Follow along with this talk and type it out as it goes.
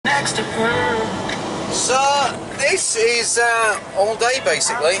next to her. So this is all day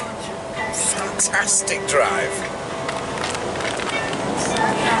basically. Fantastic drive.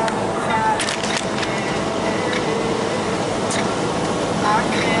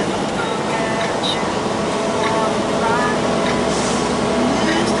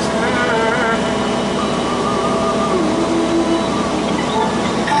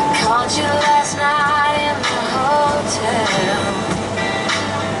 I called you last night in the hotel.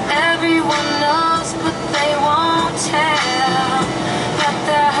 Everyone knows, but they won't tell. But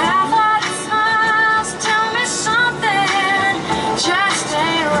the half-hearted smiles tell me something just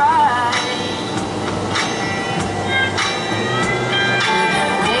ain't right.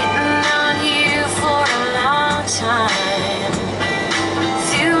 I've been waiting on you for a long time,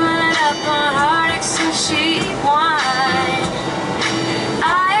 fueling up my heartache some cheap wine.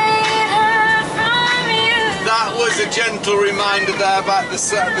 I ain't heard from you. That was a gentle reminder there about the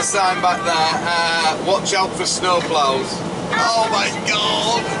sign back there. Watch out for snowplows. Oh my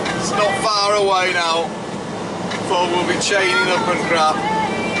god! It's not far away now. Thought we'll be chaining up and crap.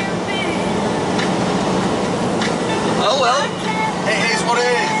 Oh well, it is what it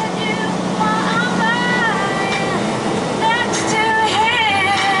is.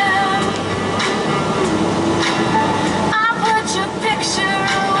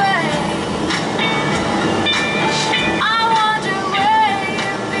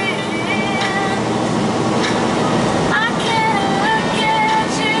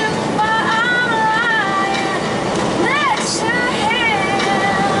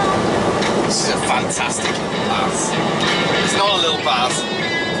 Fantastic little pass. It's not a little pass.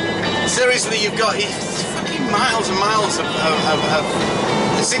 Seriously, you've got fucking miles and miles of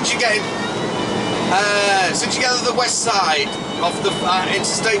since you get to the west side of the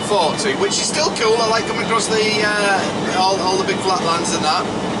Interstate 40, which is still cool. I like coming across the all the big flatlands and that.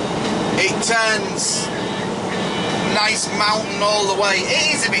 It turns nice mountain all the way.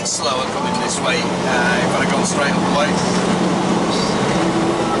 It is a bit slower coming this way if I'd have gone straight up the way.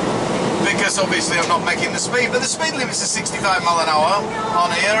 Because obviously I'm not making the speed, but the speed limit's is 65 mile an hour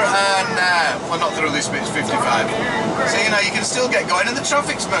on here, and well, not through this bit, it's 55. So you know you can still get going, and the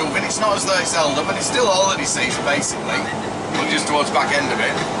traffic's moving. It's not as though it's held up, and it's still holiday season basically, but just towards back end of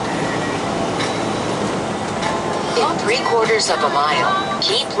it. In 3/4 of a mile,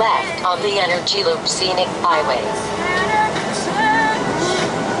 keep left on the Energy Loop Scenic Highway.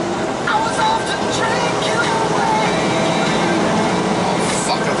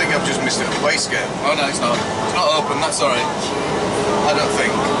 I think I've just missed a wastegate. Oh no, it's not. It's not open, that's alright. I don't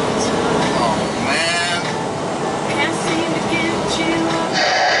think. Oh man.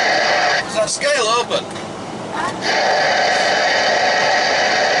 Is that scale open?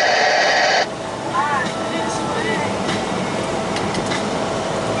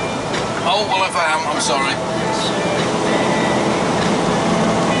 Oh, well if I am, I'm sorry.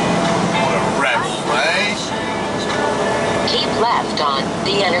 What a rev, eh? Keep left on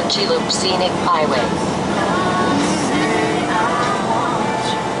the Energy Loop Scenic Highway.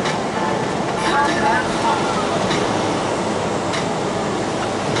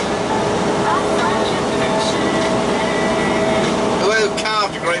 The way they've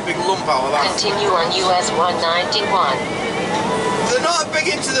carved a great big lump out of that. Continue on US 191. They're not big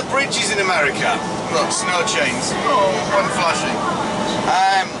into the bridges in America. Look, snow chains. Oh, one flashing.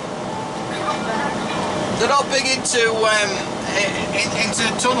 They're not big into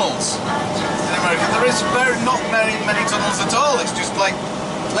tunnels in America. There is not very many tunnels at all. It's just like,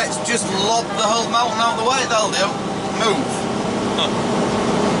 let's just lob the whole mountain out of the way. That'll do. Move.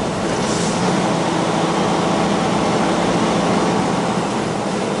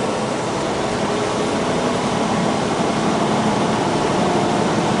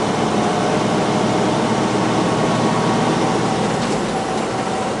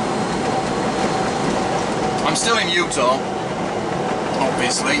 I'm still in Utah,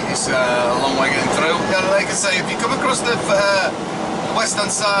 obviously. It's a long way getting through. Like I say, if you come across the western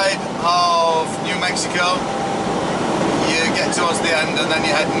side of New Mexico, you get towards the end and then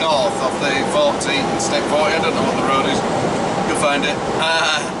you head north off the 40, State 40, I don't know what the road is, you'll find it,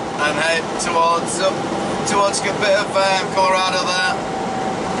 and head towards a bit of Colorado there,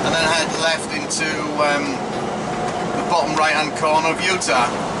 and then head left into the bottom right hand corner of Utah,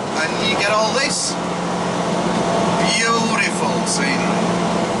 and you get all this beautiful scenery.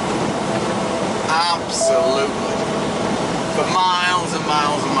 Absolutely. For miles and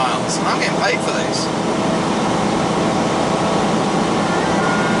miles and miles. And I'm getting paid for this.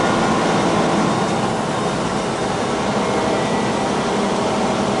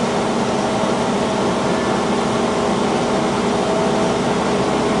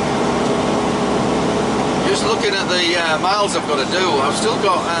 looking at the miles I've got to do. I've still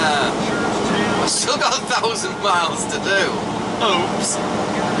got 1,000 miles to do. Oops.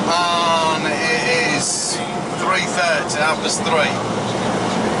 And it is 3:30, 3:30.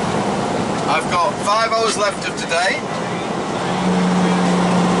 I've got 5 hours left of today.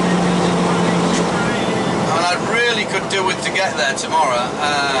 And I really could do with to get there tomorrow.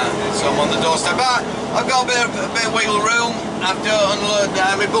 So I'm on the doorstep. But I've got a bit of wiggle room. I've done unload.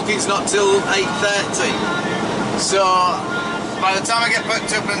 My booking's not till 8:30. So by the time I get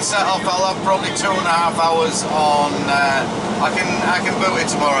picked up and set off, I'll have probably 2.5 hours on. I can boot it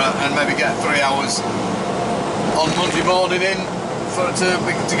tomorrow and maybe get 3 hours on Monday morning in for it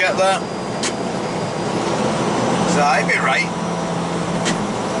to get there. So I'd be right.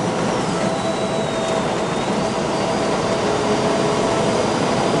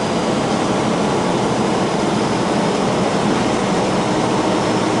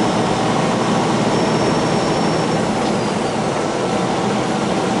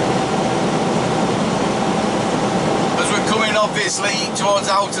 Obviously towards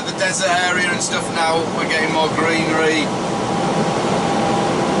out of the desert area and stuff now, we're getting more greenery,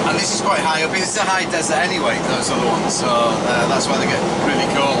 and this is quite high up. It's a high desert anyway, those other ones, so that's why they get really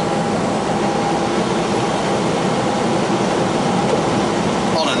cool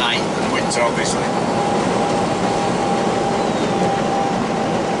on a night in winter, obviously.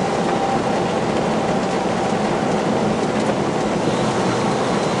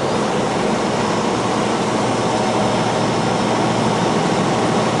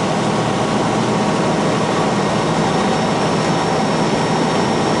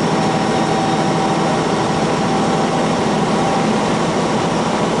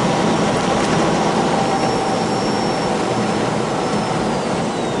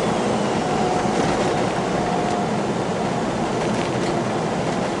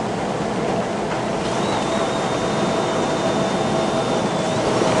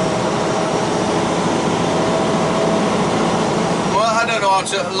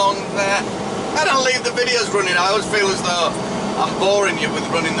 Long there. I don't leave the videos running. I always feel as though I'm boring you with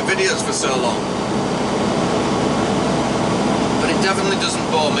running the videos for so long. But it definitely doesn't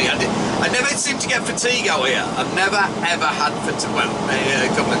bore me. I never seem to get fatigue out here. I've never ever had fatigue. Well, a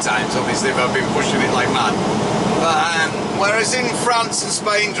couple of times obviously if I've been pushing it like mad. But whereas in France and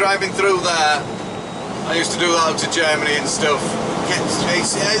Spain driving through there, I used to do that out to Germany and stuff.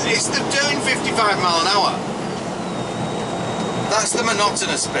 It's doing 55 mile an hour. That's the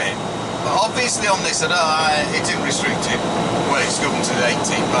monotonous bit. But obviously on this, it didn't restrict it. Well, it's going to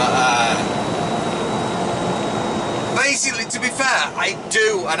 80, but basically, to be fair, I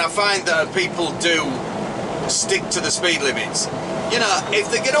do, and I find that people do stick to the speed limits. You know, if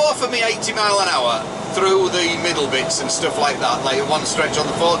they're going to offer me 80 mile an hour through the middle bits and stuff like that, like one stretch on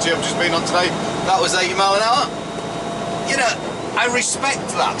the 40 I've just been on today, that was 80 mile an hour. You know, I respect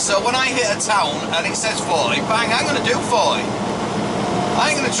that. So when I hit a town and it says 40, bang, I'm going to do 40. I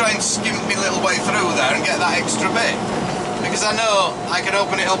ain't going to try and skimp my little way through there and get that extra bit, because I know I can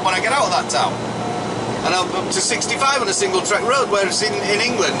open it up when I get out of that town. And I'm up to 65 on a single track road, whereas in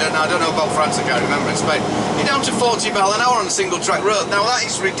England, and I don't know about France, I can't remember, in Spain, you're down to 40 mile an hour on a single track road. Now that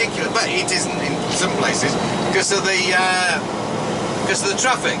is ridiculous, but it isn't in some places because of the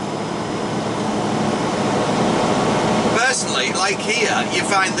traffic. Personally, like here, you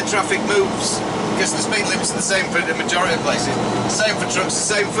find the traffic moves because the speed limits are the same for the majority of places, the same for trucks, the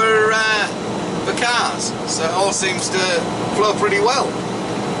same for cars, so it all seems to flow pretty well.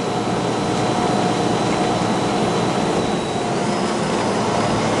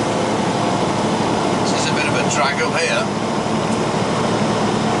 This is a bit of a drag up here.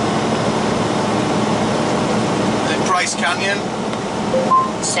 Is it Bryce Canyon?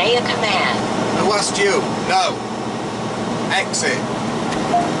 Say a command. Who asked you? No. Exit.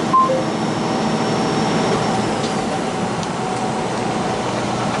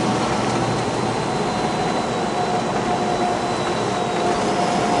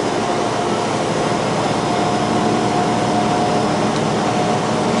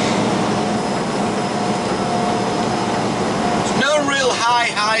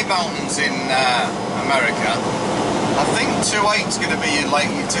 High mountains in America. I think 2.8 is going to be like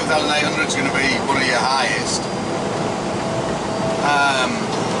 2,800 is going to be one of your highest.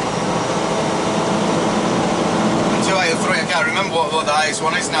 2.8 or 3, I can't remember what the highest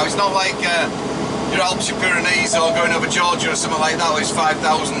one is now. It's not like your Alps, your Pyrenees, or going over Georgia or something like that. It's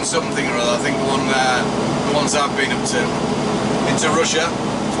 5,000 something or other. I think the ones I've been up to. Into Russia.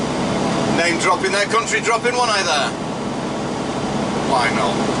 Name dropping their country dropping one either. Why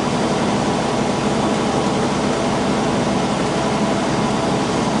not?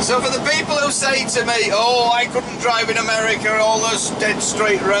 So for the people who say to me, oh, I couldn't drive in America, all those dead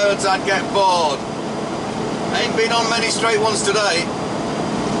straight roads, I'd get bored. I ain't been on many straight ones today.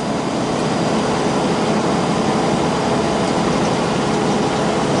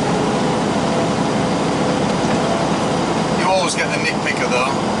 You always get the nitpicker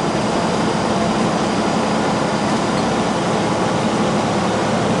though.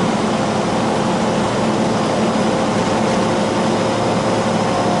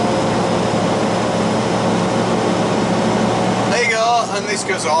 And this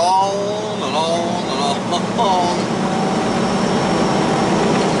goes on and on and on.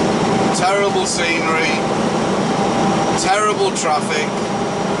 Terrible scenery, terrible traffic.